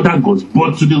sacrifice to other gods,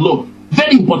 but to the Lord.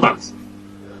 Very important.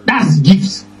 That's the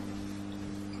gift.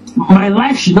 My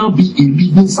life should now be a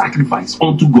living sacrifice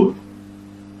unto God.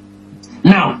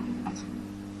 Now,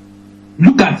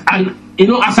 look at, and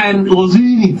as I was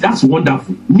reading it, that's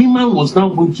wonderful. Naaman was now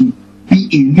going to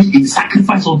be a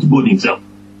sacrifice unto God himself.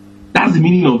 That's the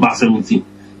meaning of verse 17.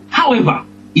 However,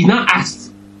 he now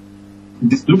asked,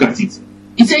 look at it.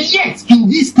 He said, yet in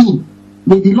this thing,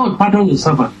 may the Lord pardon your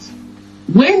servant.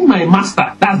 When my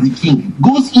master, that's the king,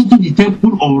 goes into the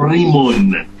temple of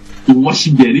Rimmon to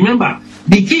worship there. Remember,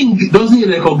 the king doesn't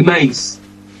recognize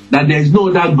that there is no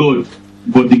other God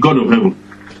but the God of heaven.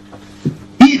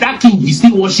 That king is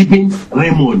still worshiping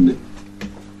Rimmon.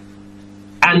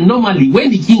 And normally,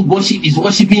 when the king is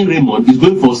worshiping Rimmon, he's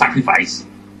going for sacrifice.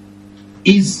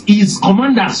 His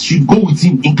commanders should go with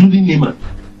him, including Naaman.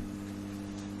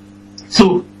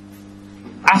 So,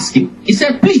 ask him. He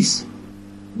said, please,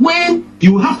 when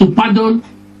you have to pardon,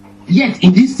 yet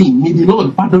in this thing, may the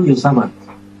Lord pardon your servant.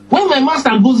 When my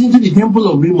master goes into the temple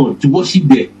of Rimmon to worship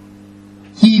there,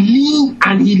 he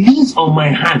leans on my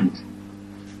hand,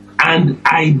 and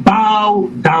I bow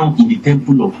down in the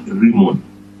temple of Rimmon.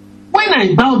 When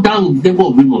I bow down in the temple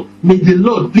of Rimmon, may the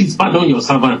Lord please pardon your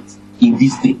servant in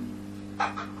this thing.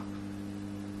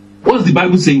 What's the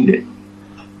Bible saying there?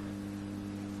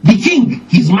 The king,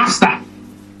 his master,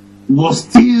 was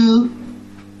still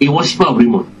a worshipper of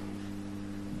Rimmon.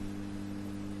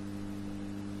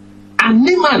 And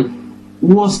Naaman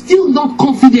was still not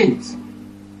confident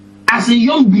as a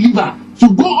young believer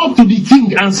to go up to the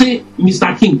king and say,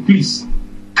 Mr. King, please,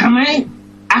 can I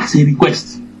ask a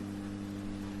request?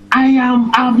 I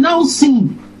have now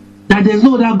seen that there is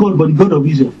no other God but the God of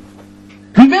Israel.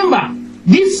 Remember,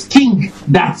 this king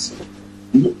that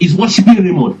is worshiping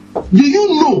Rimmon, do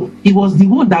you know he was the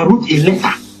one that wrote a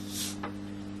letter?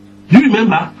 Do you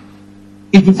remember?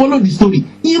 If you follow the story,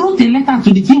 he wrote a letter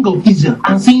to the king of Israel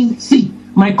and saying, see,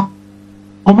 my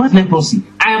command leprosy.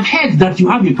 I have heard that you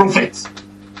have a prophet.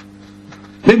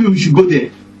 Maybe we should go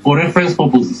there for reference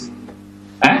purposes.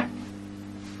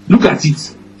 Look at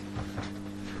it.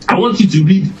 I want you to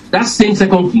read that same 2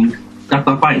 Kings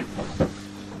chapter 5.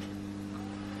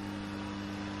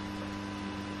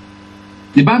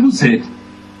 The Bible said,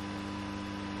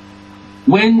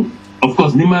 when, of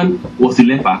course, Naaman was a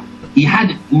leper,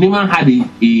 Naaman had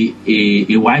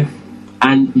a wife,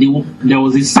 and there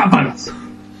was a servant,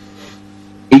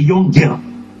 a young girl.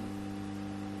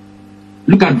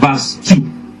 Look at verse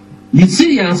 2. The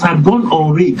Syrians had gone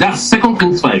on raid. That's 2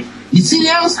 Kings 5. The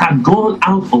Syrians had gone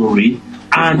out on raid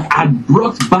and had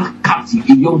brought back captive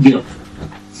a young girl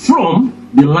from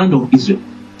the land of Israel.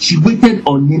 She waited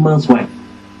on Naaman's wife.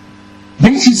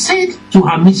 Then she said to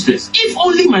her mistress, if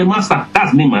only my master,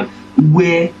 that's Naaman,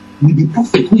 were with the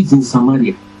prophet who is in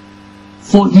Samaria,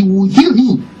 for he will heal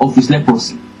him of his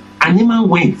leprosy. And Naaman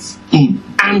went in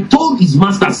and told his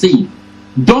master, saying,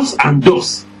 thus and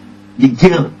thus, the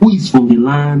girl who is from the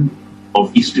land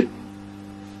of Israel.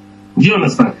 Do you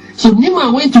understand? So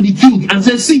Naaman went to the king and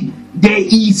said, see, there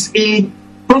is a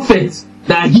prophet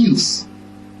that heals.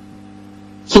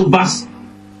 So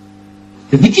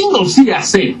the king of Syria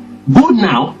said, go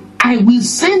now, I will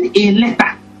send a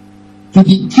letter to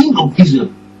the king of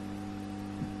Israel.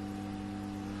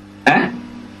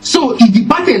 So he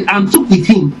departed and took with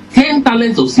him 10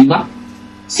 talents of silver,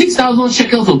 6,000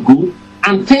 shekels of gold,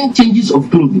 and 10 changes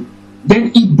of clothing.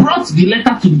 Then he brought the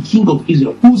letter to the king of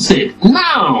Israel, who said,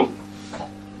 now,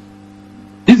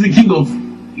 this is the king of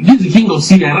this is the king of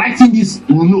Syria, writing this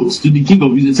note to the king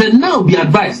of Israel. Said, now be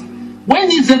advised, when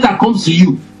this letter comes to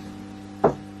you,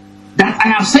 that I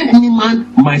have sent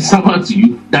Naaman my servant to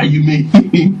you, that you may heal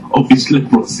him of his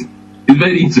leprosy. It's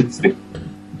very interesting.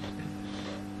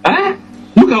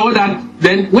 Look at what that,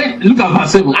 then, look at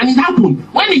verse 7. And it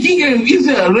happened, when the king of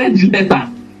Israel read the letter,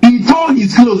 he tore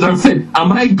his clothes and said,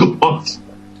 am I God?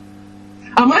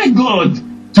 Am I God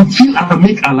to kill and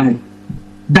make alive?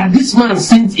 That this man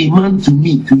sent a man to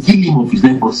me to heal him of his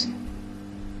leprosy.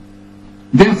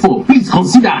 Therefore, please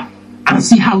consider and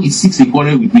see how he seeks a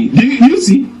quarrel with me. Do you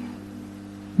see?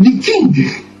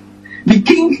 The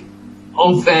king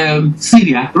of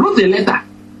Syria wrote a letter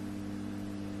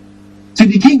to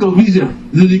the king of Israel,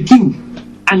 to the king,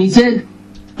 and he said,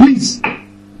 please,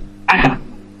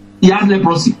 he has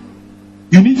leprosy.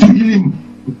 You need to heal him.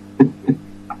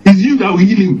 It's you that will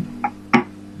heal him.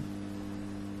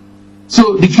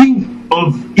 So the king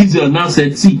of Israel now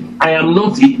said, see, I am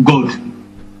not a God.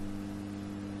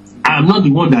 I am not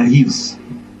the one that heals.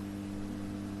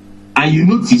 And you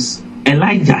notice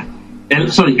Elisha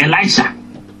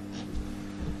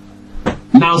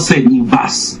now said in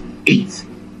verse 8,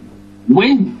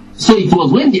 it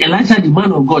was when Elisha, the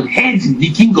man of God, heard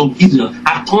the king of Israel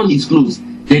had torn his clothes,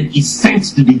 then he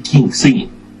sent to the king, saying,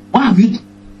 what have you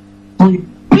done?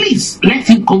 Please let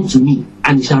him come to me,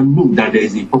 and he shall know that there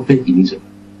is a prophet in Israel.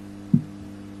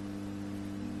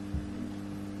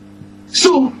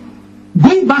 So,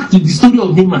 going back to the story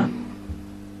of Naaman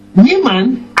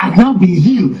had now been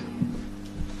healed.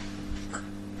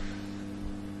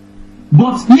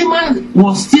 But Naaman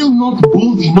was still not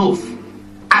bold enough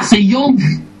as a young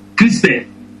Christian.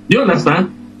 Do you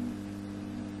understand?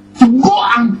 To go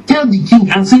and tell the king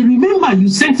and say, remember you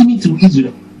sent me to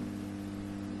Israel.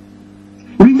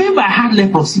 Remember I had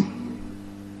leprosy.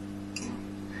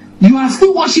 You are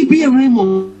still worshipping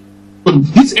Raymond,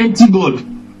 this empty God.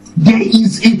 There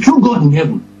is a true God in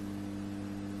heaven.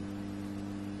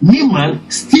 Naaman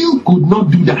still could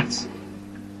not do that.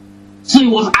 So he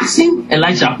was asking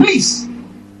Elisha, please,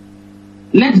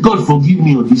 let God forgive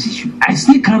me on this issue. I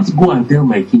still can't go and tell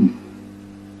my king.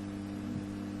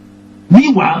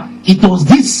 Meanwhile, it was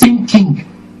this same king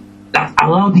that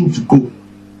allowed him to go.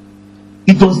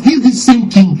 It was this same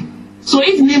king. So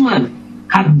if Naaman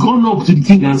had gone up to the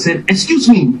king and said, excuse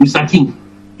me, Mr. King,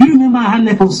 do you remember I had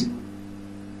leprosy?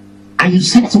 And you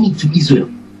sent me to Israel.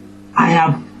 I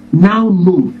have now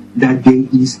known that there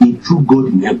is a true God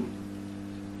in heaven.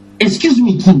 Excuse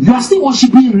me, king, you are still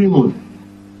worshipping Raymond.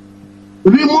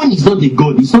 Raymond is not the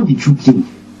God, he's not the true king.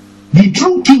 The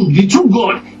true king, the true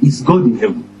God is God in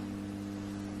heaven.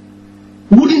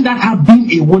 Wouldn't that have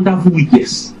been a wonderful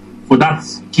witness for that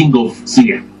king of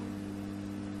Syria?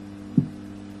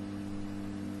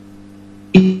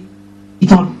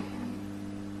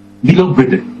 Beloved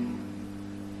brethren,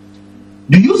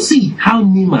 do you see how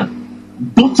Naaman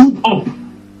bottled up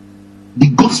the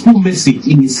gospel message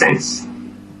in a sense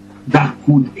that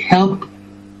could help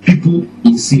people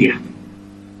in Syria?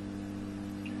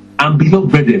 And beloved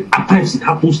brethren, at times it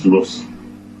happens to us.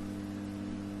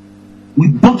 We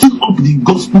bottle up the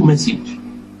gospel message.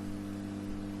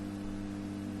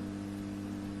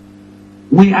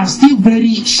 We are still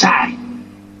very shy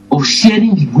of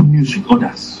sharing the good news with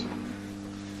others.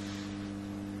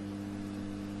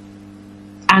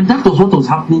 And that was what was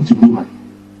happening to Naaman.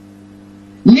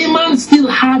 Naaman still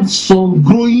had some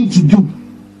growing to do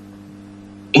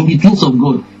in the things of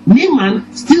God.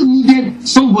 Naaman still needed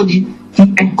somebody to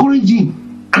encourage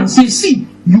him and say, see,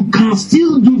 you can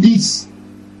still do this.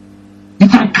 You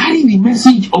can carry the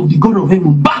message of the God of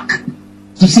heaven back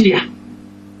to Syria.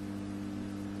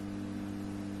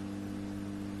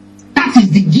 That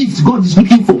is the gift God is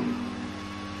looking for.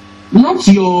 Not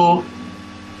your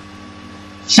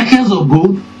shekels of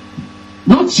gold,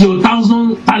 not your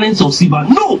 1,000 talents of silver.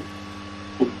 No!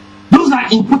 Those are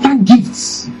important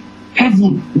gifts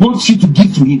heaven wants you to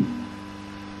give to him.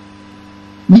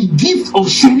 The gift of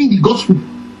sharing the gospel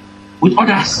with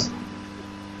others.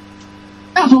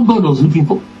 That's what God was looking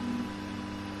for.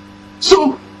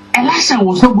 So Elisha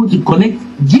was not going to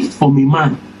collect gift from a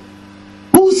man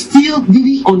who still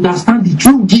didn't understand the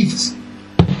true gifts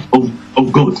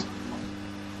of God.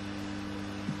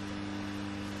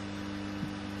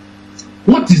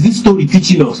 What is this story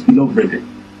teaching us, beloved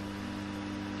brethren?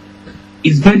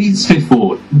 It's very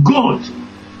straightforward. God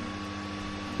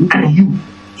and you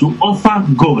to offer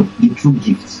God the true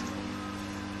gifts.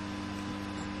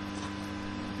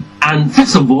 And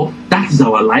first of all, that is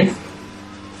our life.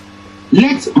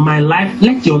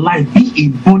 Let your life be a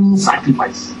burning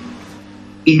sacrifice,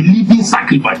 a living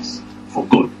sacrifice for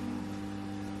God.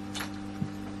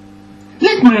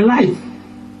 Let my life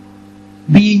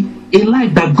be a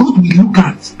life that God will look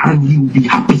at and He will be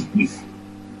happy with.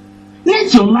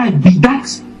 Let your life be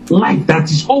that life that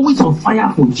is always on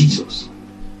fire for Jesus,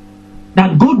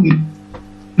 that God will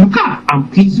look at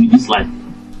and please with this life.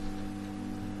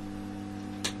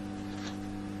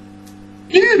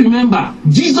 Do you remember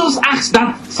Jesus asked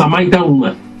that Samaritan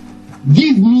woman,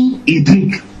 give me a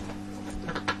drink?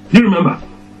 Do you remember?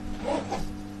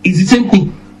 It's the same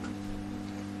thing.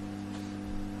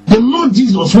 The Lord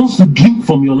Jesus wants to drink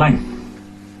from your life.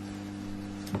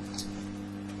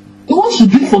 He wants to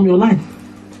drink from your life.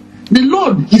 The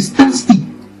Lord is thirsty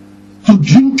to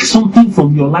drink something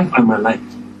from your life and my life.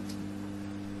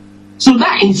 So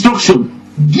that instruction,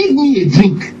 give me a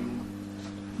drink,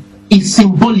 is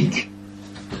symbolic.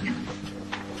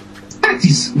 That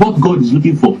is what God is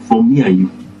looking for from me and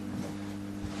you.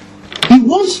 He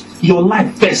wants your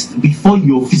life first before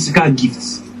your physical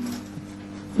gifts.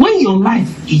 When your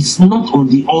life is not on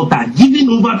the altar, given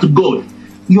over to God,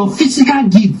 your physical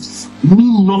gifts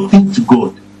mean nothing to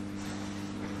God.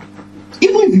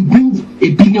 Even if you bring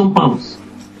 £1 billion,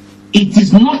 it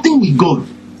is nothing with God,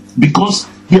 because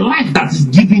the life that is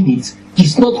given it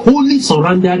is not wholly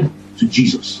surrendered to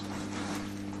Jesus.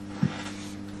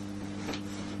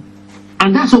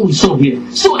 And that's what we saw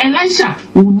here. So Elisha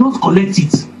will not collect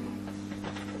it.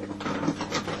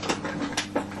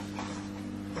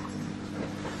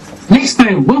 Next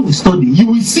time when we study, you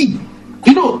will see.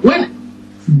 You know, when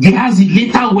Gehazi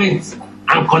later went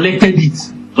and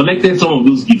collected some of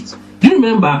those gifts. Do you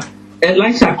remember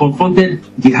Elisha confronted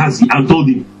Gehazi and told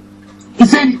him, he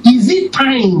said, is it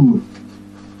time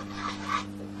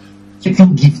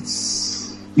getting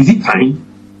gifts? Is it time?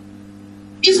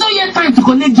 It's not yet time to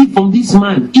collect gift from this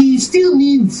man. He still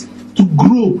needs to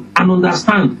grow and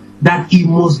understand that he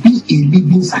must be a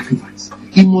living sacrifice.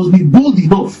 He must be bold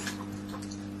enough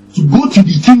to go to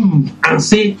the king and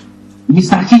say,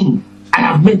 Mr. King, I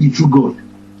have met the true God.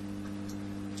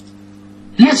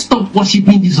 Let's stop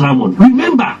worshipping this Ramon.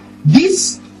 Remember,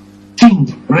 this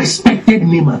king respected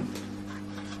Naaman.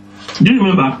 Do you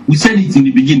remember? We said it in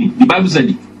the beginning. The Bible said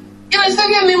it. He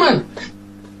respected Naaman.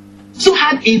 So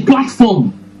had a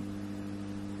platform.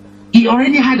 He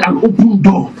already had an open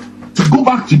door to go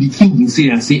back to the king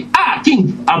and say,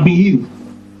 King, I've been healed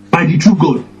by the true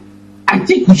God. I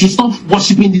think we should stop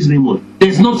worshipping this Raymond.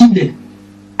 There's nothing there.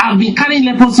 I've been carrying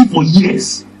leprosy for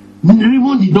years.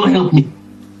 Raymond did not help me.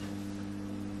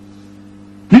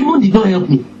 Raymond did not help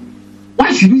me.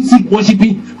 Why should we still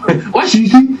worshipping? Why should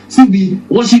we still be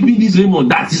worshipping this Raymond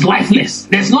that is lifeless?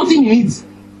 There's nothing in it.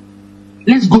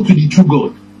 Let's go to the true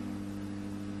God.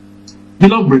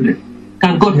 Beloved brethren,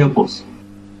 can God help us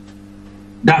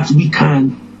that we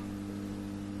can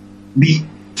be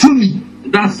truly?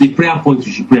 That's the prayer point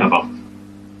you should pray about.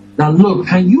 That Lord,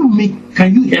 can you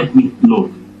help me,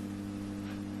 Lord?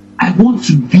 I want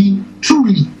to be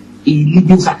truly a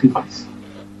living sacrifice.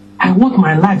 I want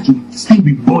my life to still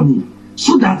be burning,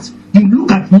 so that you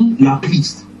look at me, you are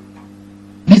pleased.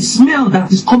 The smell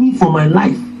that is coming from my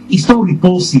life is not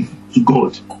repulsive to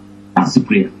God. That's the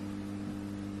prayer.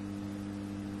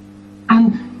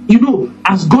 And you know,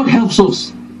 as God helps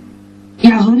us, He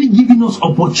has already given us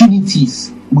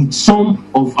opportunities with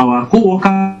some of our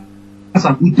co-workers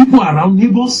and with people around,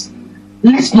 neighbors.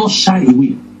 Let's not shy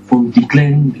away from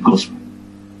declaring the gospel.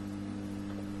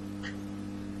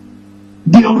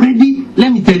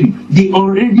 Let me tell you, they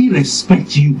already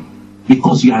respect you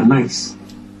because you are nice,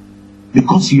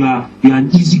 because you are an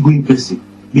easygoing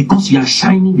person, because you are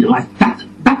shining the light. That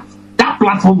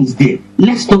platform is there.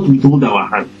 Let's not withhold our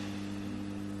hand.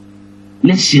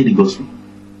 Let's share the gospel.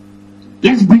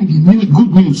 Let's bring the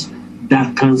good news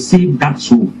that can save that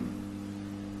soul.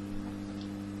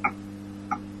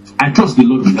 I trust the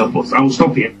Lord will help us. I will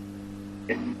stop here.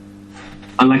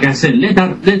 And like I said, let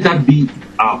that be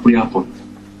our prayer point.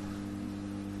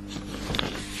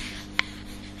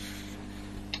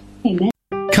 Amen.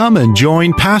 Come and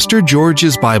join Pastor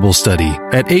George's Bible study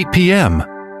at 8 p.m.